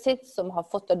levebrødet sitt, som har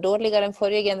fått det dårligere enn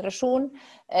forrige generasjon.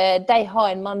 De har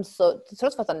en mann som, til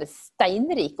tross for at han er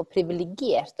steinrik og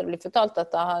privilegert, og det blir fortalt at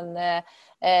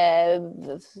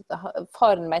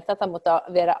faren mente at han måtte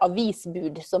være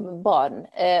avisbud som barn,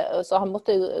 så han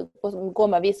måtte gå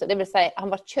med aviser. Det vil si,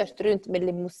 han var kjørt rundt med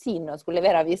limousin når han skulle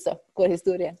levere aviser, går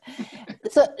historien.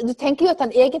 Så du tenker jo at han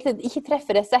egentlig ikke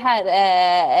treffer disse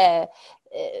her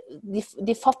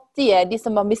de fattige, de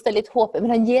som har mistet litt håpet,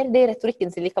 men han gjør det i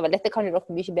retorikken sin likevel. Dette kan jo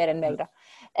dere mye bedre enn meg da.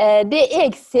 Det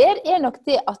jeg ser er nok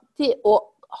det at det å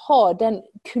ha den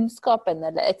kunnskapen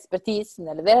eller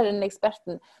ekspertisen, eller være den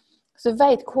eksperten, så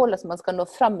vet hvordan man skal nå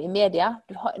fram i media.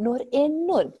 Du har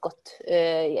enormt godt,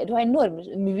 du har enorm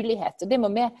mulighet, og det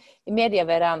må vi i media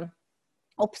være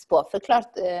obs på. For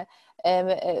klart,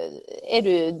 er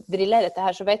du drillet i dette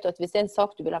her, så vet du at hvis det er en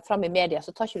sak du vil ha fram i media,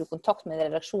 så tar ikke du kontakt med en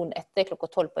redaksjon etter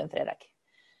 12:00 på en fredag.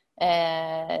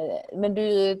 Men du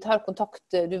tar kontakt,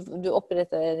 du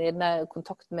oppretter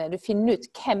kontakt med, du finner ut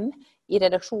hvem i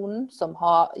redaksjonen som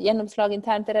har gjennomslag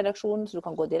internt i redaksjonen, så du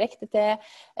kan gå direkte til.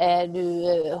 Du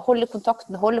holder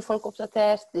kontakten, holder folk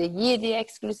oppdatert, gir de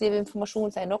eksklusiv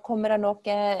informasjon, sier nå kommer det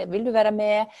noe, vil du være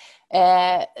med?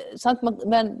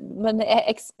 Man er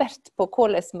ekspert på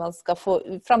hvordan man skal få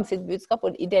fram sitt budskap,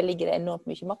 og i det ligger det enormt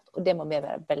mye makt, og det må vi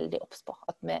være veldig obs på,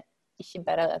 at vi ikke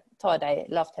bare tar de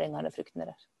lavthengende fruktene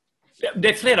der.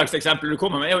 Det fredagseksempelet du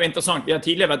kommer med er jo interessant. Vi har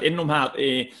tidligere vært innom her i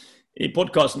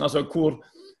podcasten, altså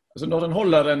når en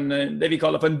holder det vi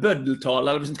kaller for en bøddeltale,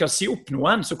 eller hvis en skal si opp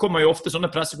noen, så kommer jo ofte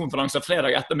sånne pressekonferanser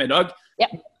fredag ettermiddag. Ja.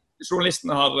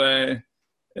 Journalistene har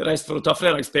reist for å ta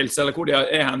fredagspils, eller hvor de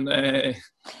er hen?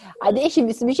 Nei, det er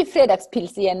ikke så mye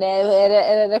fredagspils igjen.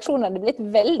 Redaksjonene er blitt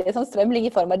veldig sånn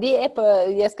strømlinjeformer. De er på,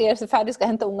 jeg skal gjøre seg ferdig, skal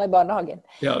hente unger i barnehagen.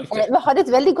 Ja, vi hadde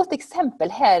et veldig godt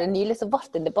eksempel her nylig, så ble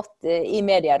det en debatt i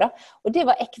media da, og det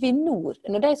var Equinor.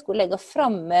 Når de skulle legge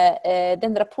fram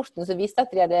den rapporten som viste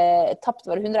at de hadde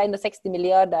tapt 161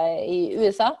 milliarder i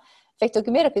USA, fikk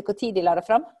dere med dere hvor tid de la det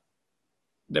fram?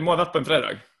 Det må ha vært på en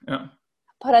fredag, ja.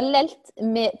 Parallelt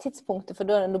med tidspunktet for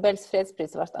da Nobels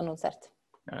fredspris ble annonsert.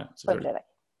 Ja, på en fredag.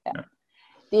 Ja.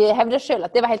 De hevder selv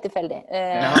at det var helt tilfeldig.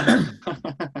 Ja.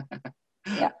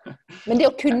 Men det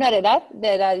å kunne det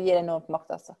der gir enormt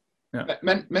makt, altså. Ja.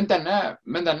 Men denne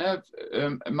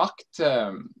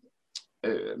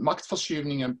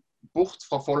maktforskyvningen bort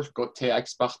fra folk og til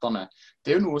eksperterne,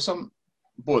 det er jo noe som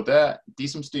både de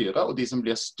som styrer og de som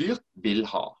blir styrt vil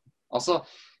ha. Altså,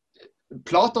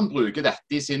 Platon bruker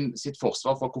dette i sitt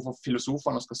forsvar for hvorfor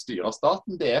filosoferne skal styre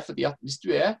staten. Det er fordi at hvis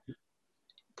du er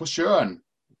på sjøen,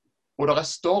 og det er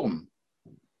storm,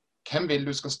 hvem vil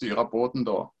du skal styre båten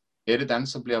da? Er det den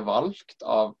som blir valgt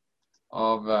av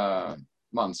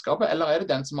mannskapet, eller er det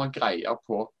den som har greia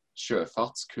på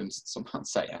sjøfartskunst, som han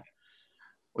sier?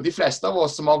 Og de fleste av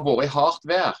oss som har vært i hardt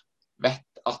vær,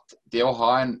 vet at det å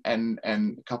ha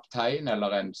en kaptein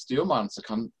eller en styrmann som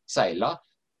kan seile,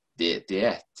 det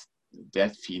er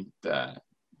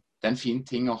en fin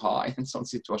ting å ha i en sånn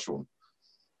situasjon.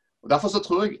 Og derfor så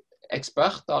tror jeg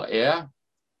eksperter er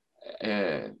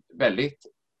veldig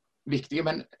viktige,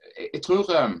 men jeg tror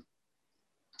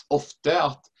ofte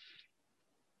at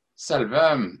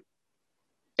selve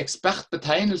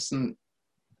ekspertbetegnelsen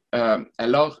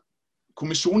eller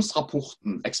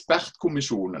kommisjonsrapporten,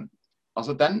 ekspertkommisjonen,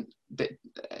 altså den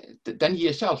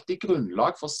gir ikke alltid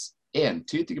grunnlag for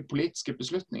entydige politiske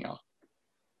beslutninger.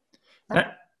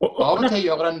 Av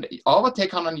og til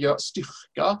kan den gjøre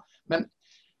styrke, men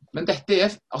dette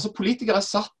altså politikere er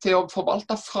satt til å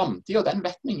forvalte fremtiden, og den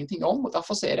vet vi ingenting om, og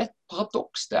derfor er det et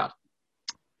paradoks der.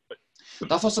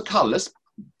 Derfor så kalles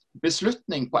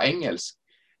beslutning på engelsk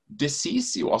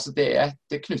decisio, altså det er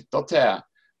knyttet til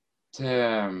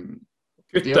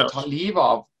det å ta livet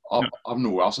av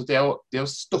noe, altså det å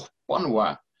stoppe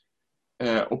noe,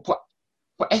 og på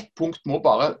ett punkt må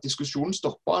bare diskusjonen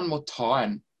stoppe, han må ta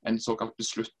en såkalt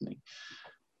beslutning.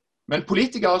 Men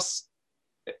politikers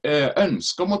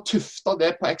ønsker om å tufte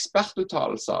det på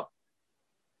ekspertuttalelser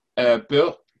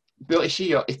bør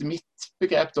ikke etter mitt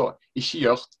begrep da, ikke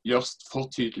gjøres for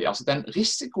tydelig. Altså den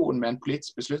risikoen med en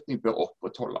politisk beslutning bør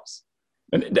opprettholdes.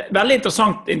 Men det er veldig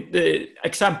interessant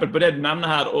eksempel på det du nevner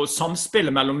her, og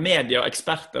samspillet mellom media,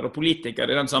 eksperter og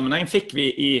politikere i den sammenheng fikk vi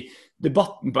i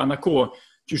debatten på NRK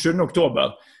 27. oktober.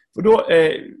 For da,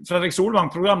 Fredrik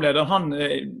Solvang, programleder, han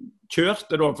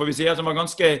kjørte da, for vi sier, som var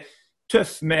ganske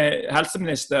tøff med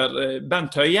helseminister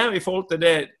Bent Høie i forhold til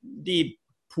de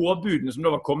påbudene som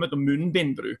da var kommet om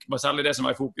munnbindbruk, var særlig det som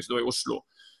var i fokus da i Oslo.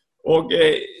 Og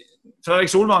Fredrik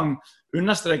Solvang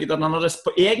understreket at han hadde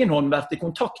på egen hånd vært i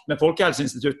kontakt med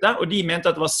Folkehelseinstituttet, og de mente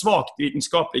at det var svagt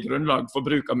vitenskapelig grunnlag for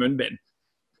bruk av munnbind.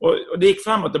 Og det gikk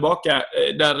frem og tilbake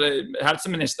der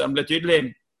helseministeren ble tydelig,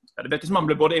 det vet ikke som han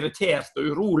ble både irritert og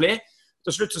urolig.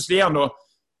 Til slutt så sier han da,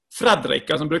 Fredrik,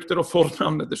 som brukte da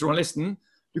fornavnet til journalisten,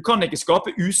 du kan ikke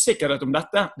skape usikkerhet om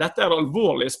dette. Dette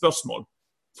alvorlige spørsmål.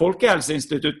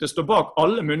 Folkehelseinstituttet står bak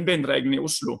alle munnbindreglene i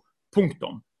Oslo.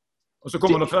 Punktum. Og så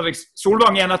kommer da Fredrik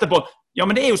Solvang igjen etterpå. Ja,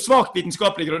 men det jo svagt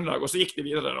vitenskapelig grunnlag, og så gikk det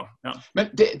videre da. Ja. Men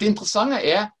det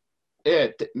interessante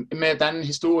med den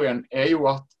historien jo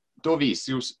at da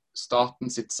viser jo staten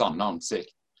sitt sanne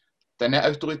ansikt. Den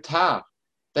autoritær.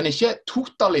 Den ikke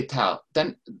totalitær.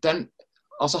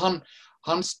 Altså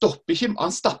han stapper ikke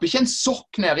en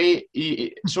sokk ned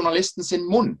i journalisten sin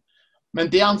munn.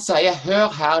 Men det han sier, hør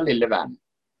her, lille venn.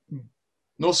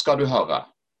 Nå skal du høre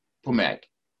på meg.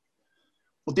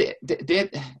 Og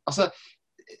altså,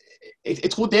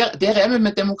 jeg tror der vi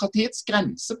med demokratiets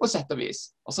grense på sett og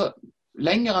vis. Altså,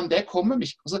 lenger enn det kommer vi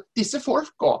ikke. Altså, disse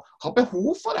folka har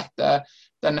behov for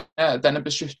denne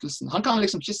beskyttelsen. Han kan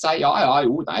liksom ikke si,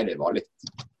 nei, det var litt...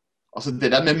 Altså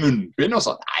det der med munnbind og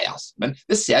sånn, nei altså, men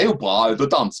det ser jo bra ut, og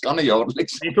danskerne gjør det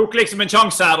liksom. De tok liksom en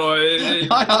sjanse her, og...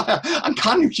 Ja, han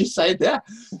kan jo ikke si det.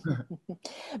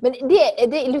 Men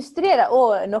det illustrerer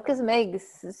også noe som jeg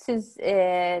synes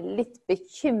litt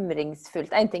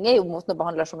bekymringsfullt. En ting jo måten å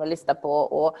behandle journalister på,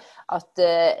 og at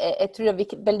jeg tror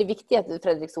det veldig viktig at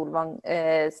Fredrik Solvang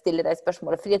stiller de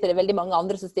spørsmålene, fordi det veldig mange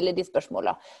andre som stiller de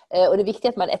spørsmålene. Og det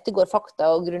viktig at man ettergår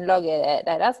fakta og grunnlaget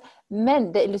deres,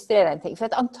 men det illustrerer en ting. For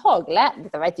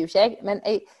dette vet jo ikke jeg, men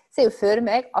jeg ser jo for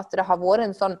meg at det har vært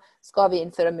en sånn, skal vi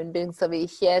innføre munnbind, så vi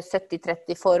ikke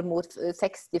 70-30 for mot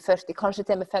 60-40, kanskje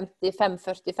til med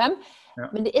 55-45,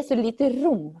 men det så lite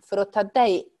rom for å ta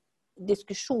de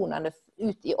diskusjonene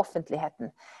ut i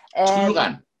offentligheten.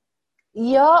 Turen.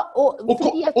 Ja, og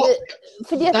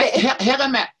fordi at her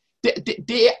vi.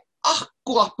 Det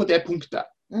akkurat på det punktet.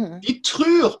 De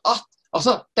tror at,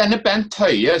 altså, denne Bent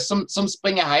Høie som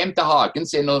springer hjem til hagen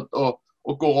sin og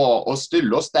går og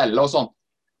styller og steller og sånn.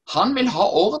 Han vil ha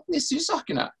orden i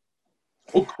sysakene.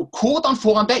 Og hvordan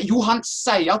får han det? Jo, han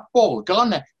sier at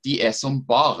borgerne, de som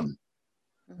barn.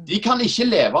 De kan ikke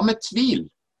leve med tvil.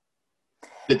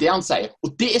 Det det han sier.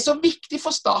 Og det så viktig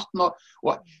for staten. Og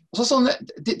sånne,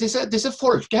 disse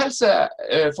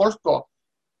folkehelsefolka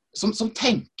som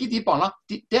tenker de barna,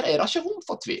 der det ikke rom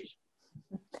for tvil.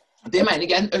 Det mener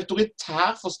jeg en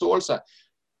autoritær forståelse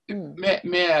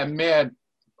med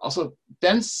altså,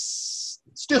 den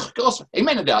styrker oss. Jeg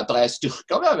mener det at det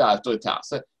styrker ved å være autoritær.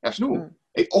 Så jeg ikke noe.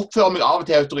 Jeg oppfører meg av og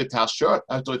til autoritær selv.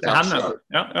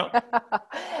 Ja.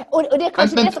 Og det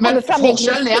kanskje det som kommer frem. Men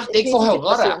forskjellen at jeg får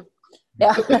høre det.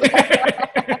 Ja.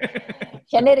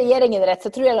 Kjenner regjeringen rett, så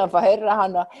tror jeg han får høre det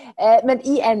han da. Men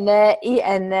i en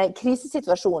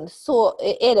krisesituasjon så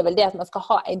det vel det at man skal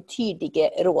ha entydige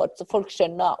råd, så folk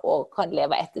skjønner og kan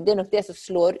leve etter. Det nok det som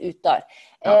slår ut der.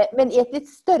 Men i et litt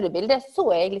større bilde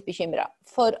så jeg litt bekymret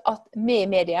for at vi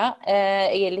i media,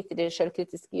 jeg litt i det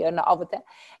selvkritiske hjørnet av og til,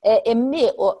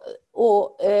 med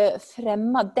å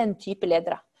fremme den type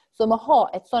ledere. Så må ha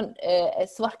et sånn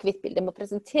svart-hvitt bilde, må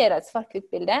presentere et svart-hvitt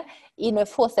bilde i noen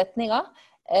få setninger,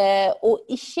 og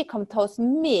ikke kan ta oss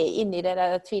med inn i det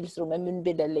der tvilsrommet,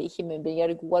 munnbind eller ikke munnbind,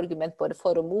 gjøre gode argument både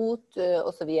for og mot,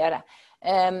 og så videre.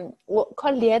 Og hva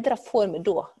ledere får vi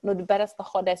da, når du bare skal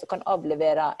ha de som kan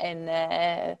avlevere en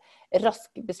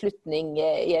rask beslutning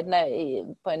gjerne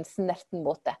på en snerten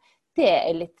måte? Det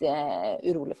jeg litt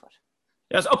urolig for.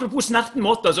 Ja, altså, apropos snerten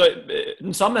måte, altså,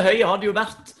 den samme Høie hadde jo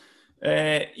vært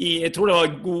jeg tror det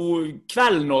var God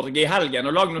kveld Norge i helgen,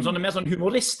 og lagde noen sånne mer sånn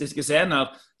humoristiske scener,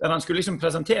 der han skulle liksom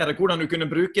presentere hvordan du kunne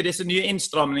bruke disse nye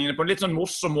innstramningene på en litt sånn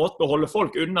morsom måte å holde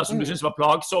folk unna som du synes var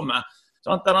plagsomme.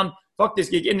 Sånn, der han faktisk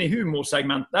gikk inn i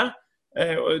humorsegmentet,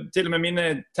 og til og med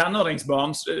mine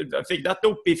tenåringsbarn fikk dette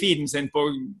opp i feeden sin på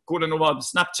hvor det nå var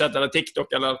Snapchat eller TikTok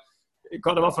eller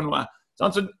hva det var for noe.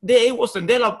 Sånn, så det jo også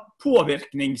en del av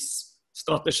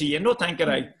påvirkningsstrategien da,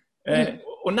 tenker jeg.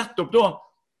 Og nettopp da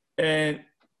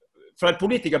fra et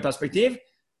politikerperspektiv,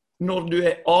 når du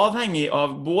avhengig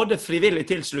av både frivillig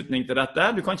tilslutning til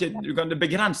dette, du kan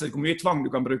begrense hvor mye tvang du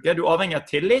kan bruke, du er avhengig av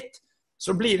tillit,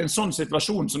 så blir en sånn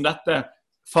situasjon som dette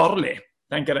farlig,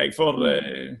 tenker jeg,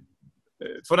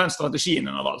 for den strategien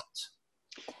en har valgt.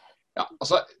 Ja,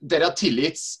 altså, det der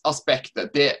tillitsaspektet,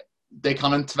 det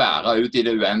kan en tvære ut i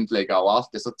det uendelige, og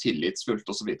alt så tillitsfullt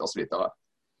og så videre og så videre.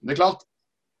 Det klart,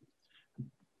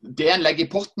 det en legger i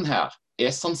potten her,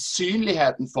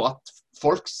 sannsynligheten for at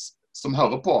folk som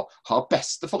hører på, har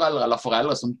besteforeldre eller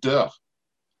foreldre som dør,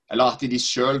 eller at de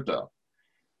selv dør.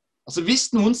 Altså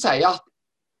hvis noen sier at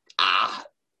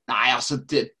nei, altså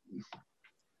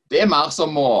det mer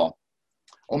som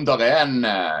om det en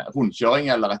rundkjøring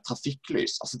eller et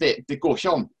trafikklys. Altså det går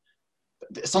ikke om.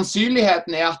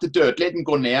 Sannsynligheten at dødeligheten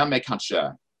går ned med kanskje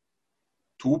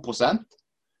 2%,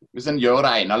 hvis en gjør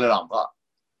det ene eller det andre.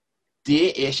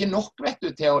 Det ikke nok, vet du,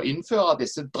 til å innføre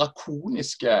disse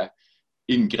drakoniske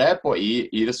inngrepene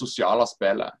i det sosiale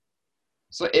spillet.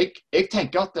 Så jeg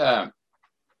tenker at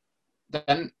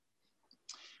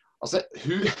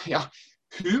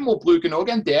humorbruken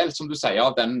også en del, som du sier,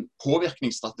 av den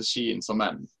påvirkningsstrategien som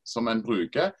en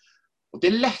bruker. Og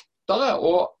det lettere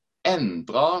å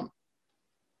endre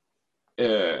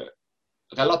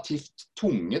relativt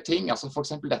tunge ting. Altså for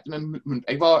eksempel dette med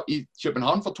jeg var i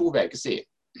København for 2 uker siden.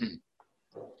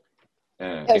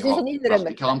 Jeg har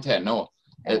vært i karantene og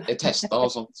jeg tester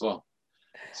og sånt.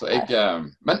 Så jeg,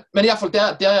 men i hvert fall,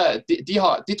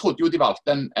 de trodde jo de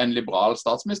valgte en liberal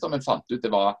statsminister, men fant ut det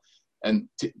var en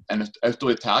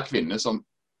autoritær kvinne som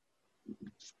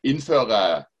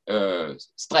innfører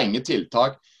strenge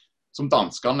tiltak som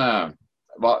danskerne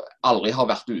aldri har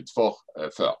vært utfor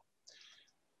før.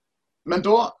 Men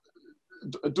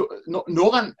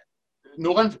når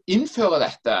en innfører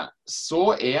dette,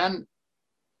 så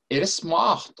det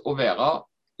smart å være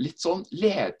litt sånn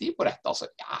ledig på dette. Altså,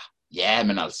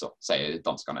 men altså, sier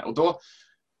danskerne. Og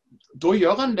da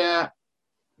gjør en det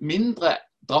mindre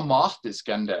dramatisk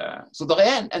enn det. Så det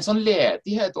en sånn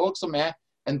ledighet også som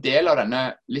en del av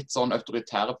denne litt sånn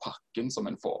autoritære pakken som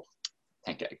en får,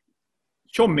 tenker jeg.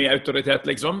 Tjommi-autoritet,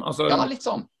 liksom? Altså... Ja, litt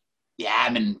sånn.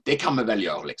 Men det kan vi vel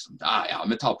gjøre, liksom. Ja,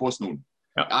 vi tar på oss noen.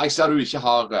 Ja, jeg ser du ikke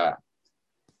har...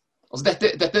 Altså,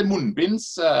 dette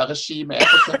munnbindsregimet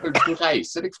for eksempel, hvis du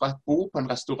reiser deg fra et bord på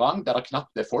en restaurant der det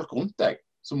knapt folk rundt deg,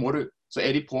 så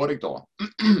de på deg da.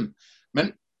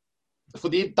 Men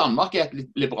fordi Danmark et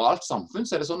liberalt samfunn,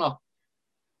 så det sånn at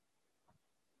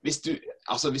hvis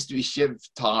du ikke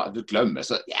du glemmer,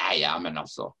 så men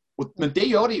altså. Men det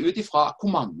gjør de ut ifra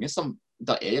hvor mange som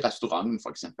der i restauranten,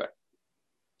 for eksempel.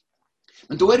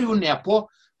 Men da det jo ned på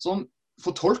sånn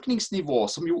fortolkningsnivå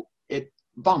som jo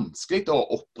vanskelig å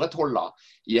opprettholde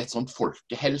i et sånt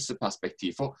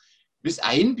folkehelseperspektiv. For hvis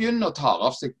en begynner å ta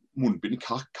av seg munnbind,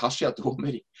 hva skjer da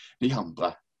med de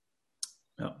andre?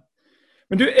 Ja.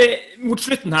 Men du, mot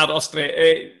slutten her, Astrid,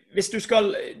 hvis du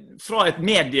skal fra et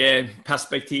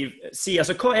medieperspektiv si,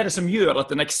 altså hva det som gjør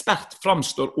at en ekspert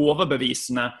framstår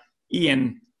overbevisende i en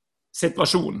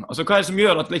situasjon? Altså hva det som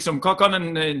gjør at liksom, hva kan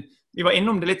en... Vi var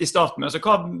innom det litt i starten, altså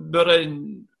hva bør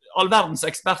all verdens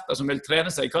eksperter som vil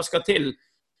trene seg, hva skal til?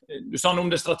 Du sa noe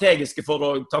om det strategiske for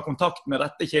å ta kontakt med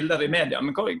rette kilder i media,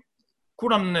 men hva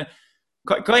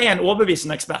en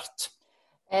overbevisende ekspert?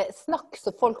 Snakk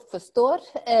så folk forstår,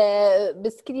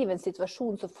 beskriv en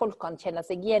situasjon så folk kan kjenne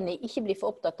seg igjen i, ikke bli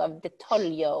for opptatt av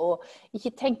detaljer, og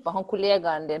ikke tenk på han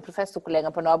kollegaen din,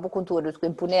 professorkollegaen på nabokontoret du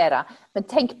skal imponere, men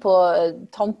tenk på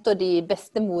tante og de,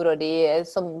 bestemor og de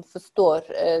som forstår,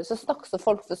 så snakk så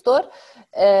folk forstår,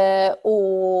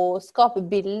 og skape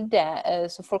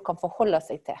bilder så folk kan forholde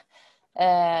seg til.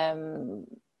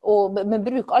 Men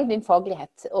bruk all din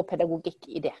faglighet og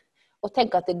pedagogikk i det. Og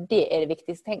tenk at det det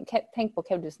viktigste. Tenk på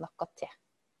hvem du snakker til.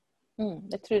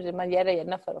 Jeg tror man gjør det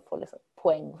gjerne for å få liksom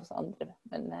poeng hos andre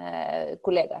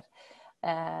kollegaer.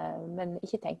 Men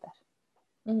ikke tenk der.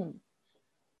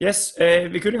 Yes,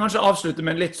 vi kunne kanskje avslutte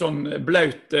med en litt sånn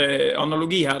blaut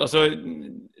analogi her. Altså,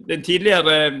 den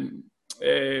tidligere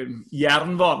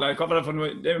jernvare, hva var det for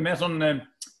noe? Det jo mer sånn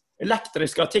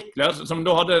elektriske artikler som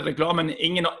da hadde reklamen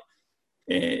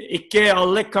ikke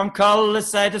alle kan kalle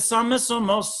seg det samme som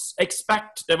oss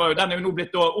ekspert. Det var jo den jo nå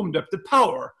blitt omdøpt til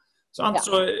Power. Sant? Ja.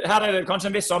 Så her det kanskje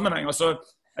en viss sammenheng. Altså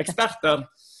eksperter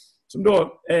som da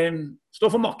står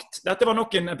for makt. Dette var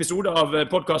nok en episode av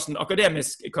podcasten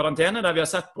Akademisk karantene, der vi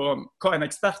har sett på hva en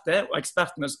ekspert og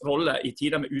ekspertenes rolle i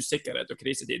tider med usikkerhet og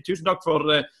krisetid. Tusen takk for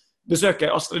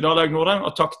besøket, Astrid Dahlhaug Norheim,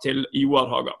 og takk til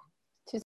Joar Haga.